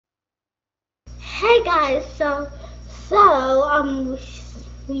Hey guys, so do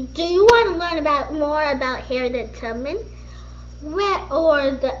you want to learn about more about Harriet Tubman,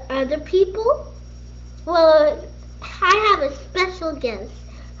 or the other people? Well, I have a special guest.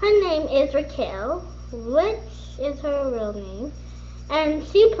 Her name is Raquel, which is her real name, and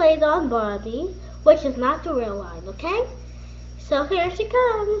she plays on Barbie, which is not the real line. Okay, so here she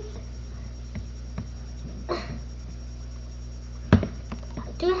comes.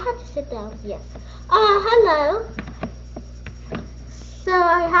 Do I have to sit down? Yes. Hello. So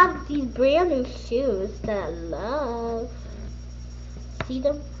I have these brand new shoes that I love. See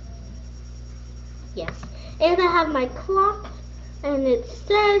them? Yes. And I have my clock, and it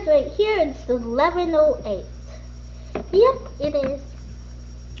says right here it's 11:08. Yep, it is.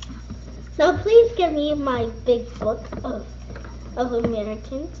 So please give me my big book of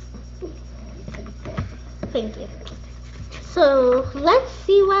Americans. Thank you. So let's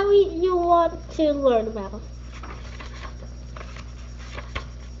see what you want to learn about.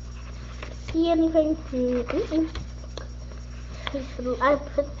 See anything? I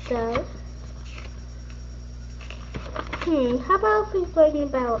put that. How about if we learn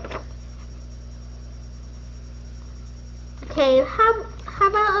about? Okay, how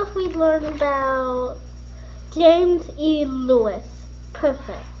about if we learn about James E. Lewis?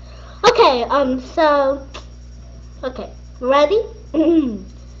 Perfect. Okay, okay, ready?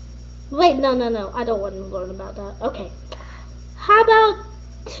 Wait, no, I don't want to learn about that. Okay, how about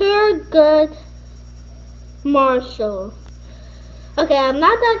Thurgood Marshall? Okay, I'm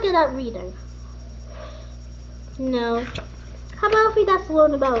not that good at reading. No. How about if we just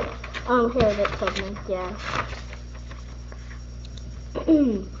learn about Harriet Tubman? Yeah.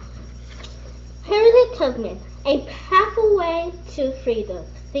 Harriet Tubman, a pathway to freedom,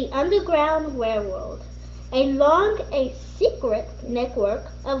 the Underground Railroad, a secret network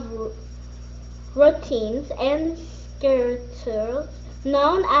of routines and skirters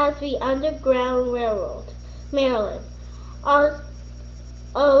known as the Underground Railroad, Maryland.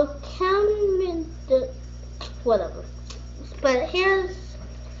 Whatever. But here's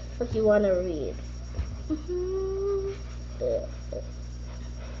what you want to read.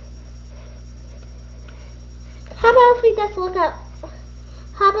 How about if we just look up?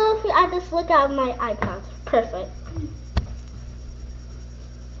 How about if I just look at my iPad? Perfect.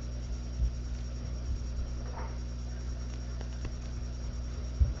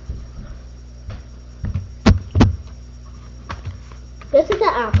 This is the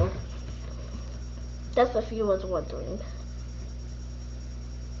apple. That's if you was wondering.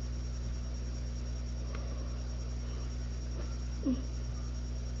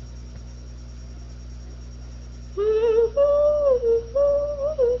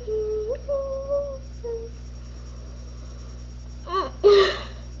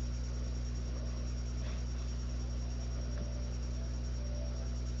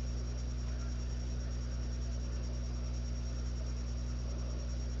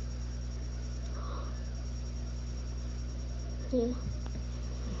 Yeah.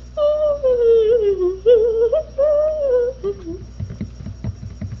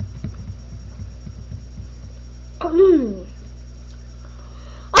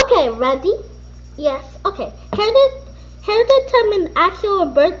 Okay, ready? Yes. Okay. Harriet Tubman's actual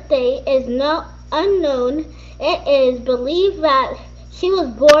birthday is unknown. It is believed that she was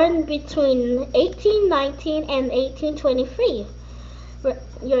born between 1819 and 1823.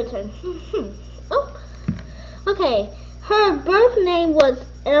 Your turn. Oh. Okay. Her birth name was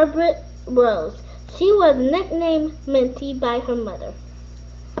Albert Rose. She was nicknamed Minty by her mother.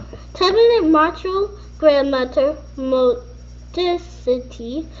 Tubman and Marshall grandmother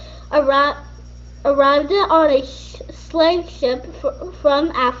Modesty arrived on a slave ship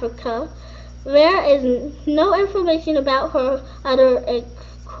from Africa. There is no information about her other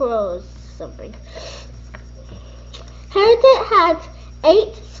crows something. Harriet had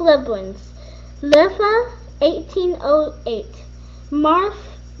 8 siblings. Litha, 1808. Martha,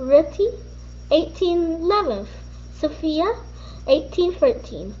 1811. Sophia,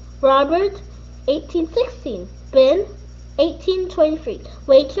 1813. Robert, 1816. Ben, 1823.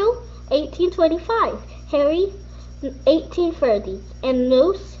 Rachel, 1825. Harry, 1830. And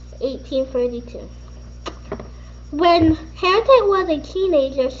Luce, 1832. When Harriet was a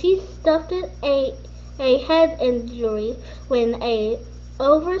teenager, she suffered a head injury when a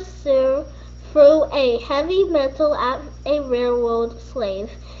overseer threw a heavy metal at a railroad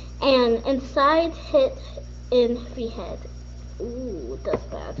slave, and inside hit in the head. Ooh, that's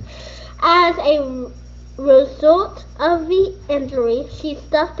bad. As a result of the injury, she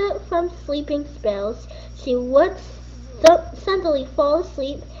suffered from sleeping spells. She would suddenly fall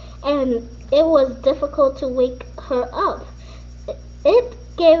asleep and it was difficult to wake her up. It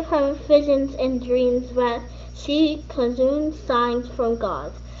gave her visions and dreams that she consumed signs from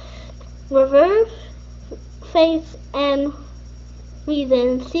God. Reverse faith and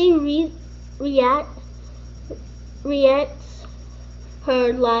reason, she reacts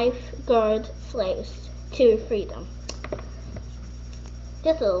her lifeguard slaves to freedom.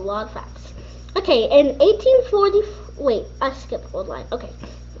 Just a lot of facts. Okay, in 1840, wait, I skipped one line. Okay.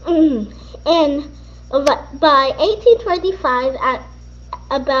 And by 1825, at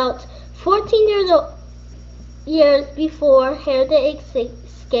about 14 years before Harriet's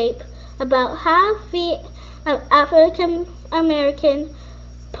escape, about half the African American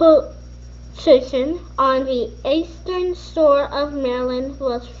population on the eastern shore of Maryland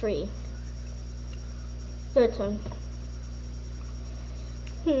was free. Your turn.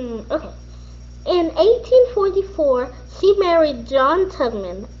 Okay. In 1844, she married John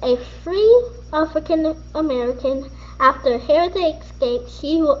Tubman, a free African American. After Harriet escaped,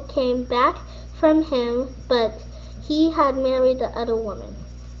 she came back from him, but he had married the other woman.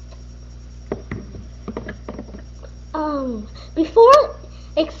 Before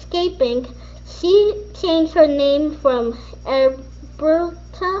escaping, she changed her name from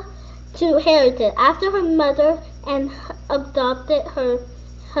Alberta to Harriet after her mother and adopted her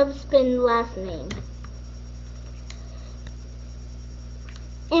husband's last name.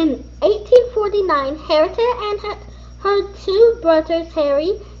 In 1849, Harriet and her two brothers,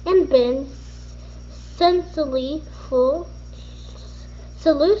 Harry and Ben, successful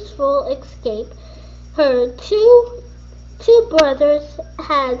escape. Her two brothers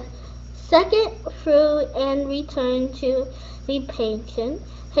had second through and returned to the pension.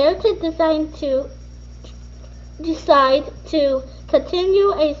 Harriet decided to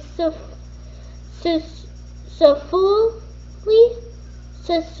continue a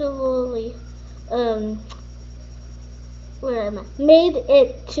successfully made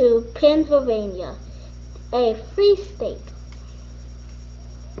it to Pennsylvania, a free state.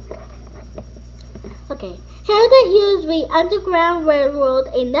 Okay. Harriet used the Underground Railroad,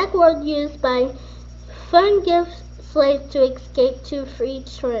 a network used by fugitive slaves to escape to free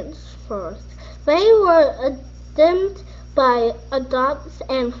transfers. They were adopted by adopts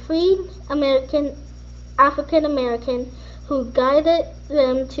and free African Americans who guided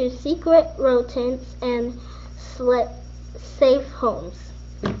them to secret routes and safe homes.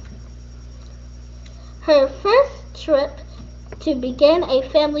 Her first trip to begin a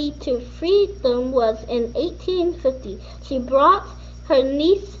family to freedom was in 1850. She brought her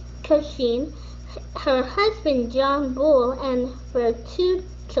niece Cushing, her husband John Bull, and their two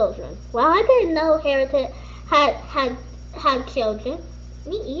children. Well, I didn't know Harriet had children.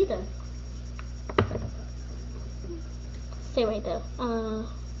 Me either. Stay right there.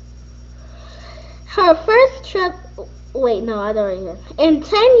 Her first trip. Wait, no, I don't even. In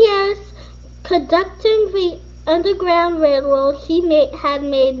 10 years, conducting the Underground Railroad, she had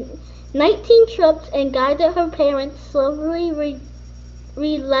made 19 trips and guided her parents, slavery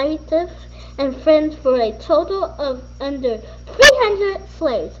relatives, and friends for a total of under 300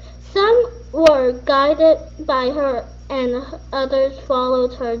 slaves. Some were guided by her and others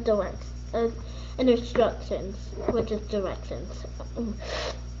followed her instructions, which is directions.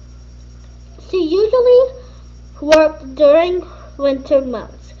 She usually worked during winter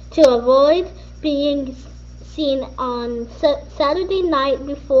months to avoid being seen on Saturday night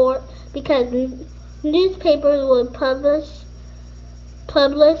because newspapers would publish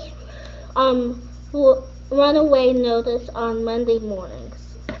runaway notice on Monday mornings.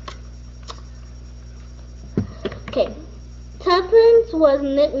 Okay. Tubbins was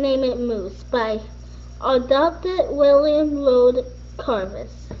nicknamed Moose by adopted William Lloyd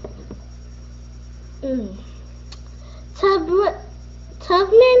Carvis.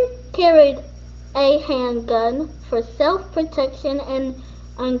 Tubman carried a handgun for self-protection and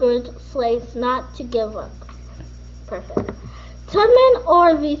urged slaves not to give up. Perfect. Tubman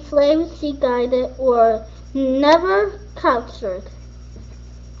or the slaves she guided were never captured.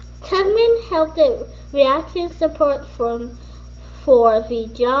 Tubman held the reaction support for the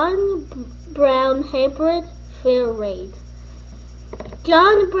John Brown hybrid fair raid.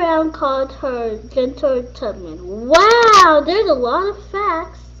 John Brown called her Gentle Tubman. Wow, there's a lot of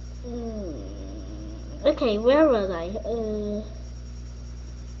facts. Okay, where was I?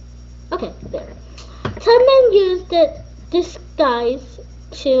 Okay, there. Tubman used the disguise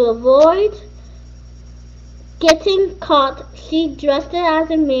to avoid getting caught. She dressed as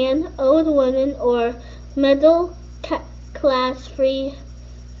a man, old woman, or middle-class free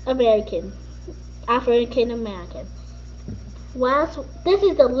African American. This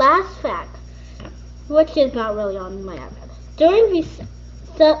is the last fact, which is not really on my iPad. During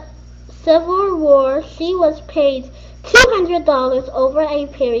the Civil War, she was paid $200 over a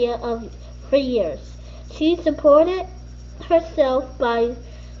period of 3 years. She supported herself by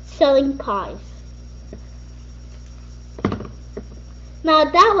selling pies. Now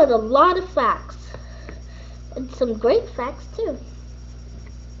that was a lot of facts, and some great facts too.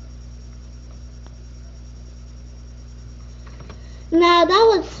 Now that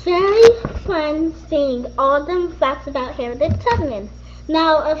was very fun seeing all them facts about Harriet Tubman.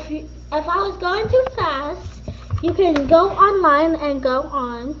 Now if I was going too fast, you can go online and go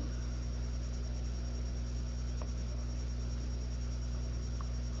on.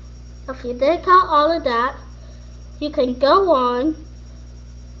 If you did count all of that, you can go on.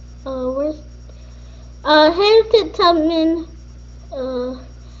 Harriet Tubman.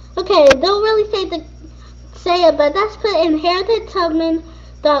 Okay, don't really say it, but let's put in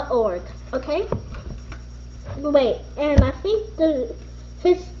harriettubman.org. Okay. Wait, and I think this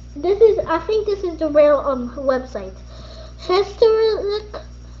is the real website. Historic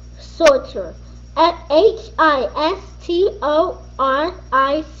Sorter at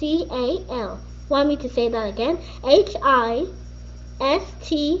HISTORICAL. Want me to say that again? HISTORICAL.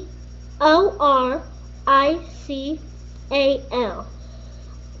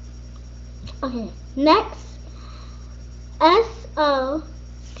 Okay. Next, SOCIETY.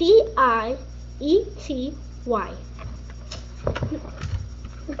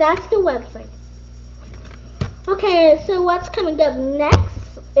 That's the website. Okay, so what's coming up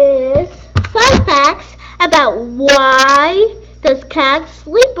next is fun facts about why does cats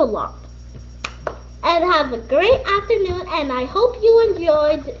sleep a lot. And have a great afternoon, and I hope you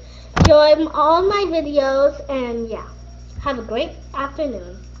enjoyed all my videos, and yeah, have a great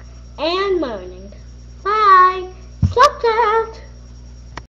afternoon and morning. Bye. Stop that.